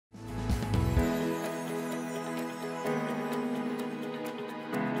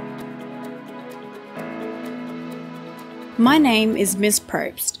My name is Ms.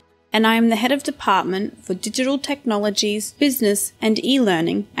 Probst, and I am the Head of Department for Digital Technologies, Business and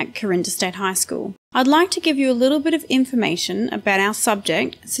E-Learning at Corinda State High School. I'd like to give you a little bit of information about our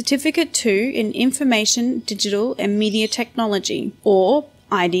subject, Certificate 2 in Information, Digital and Media Technology, or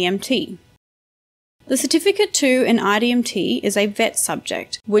IDMT. The Certificate 2 in IDMT is a VET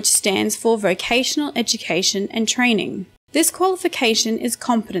subject, which stands for Vocational Education and Training. This qualification is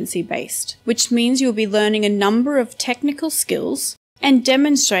competency-based, which means you'll be learning a number of technical skills and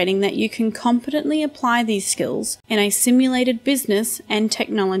demonstrating that you can competently apply these skills in a simulated business and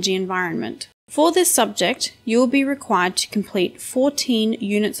technology environment. For this subject, you will be required to complete 14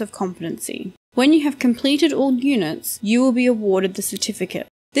 units of competency. When you have completed all units, you will be awarded the certificate.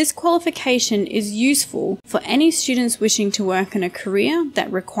 This qualification is useful for any students wishing to work in a career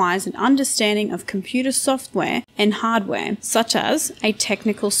that requires an understanding of computer software and hardware, such as a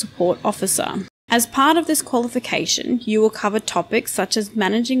technical support officer. As part of this qualification, you will cover topics such as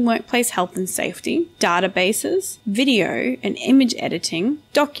managing workplace health and safety, databases, video and image editing,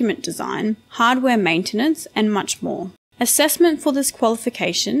 document design, hardware maintenance, and much more. Assessment for this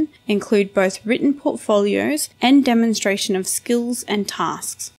qualification include both written portfolios and demonstration of skills and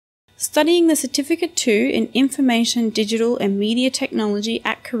tasks. Studying the Certificate 2 in Information, Digital and Media Technology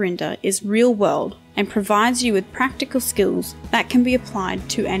at Corinda is real world and provides you with practical skills that can be applied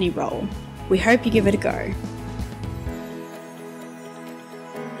to any role. We hope you give it a go.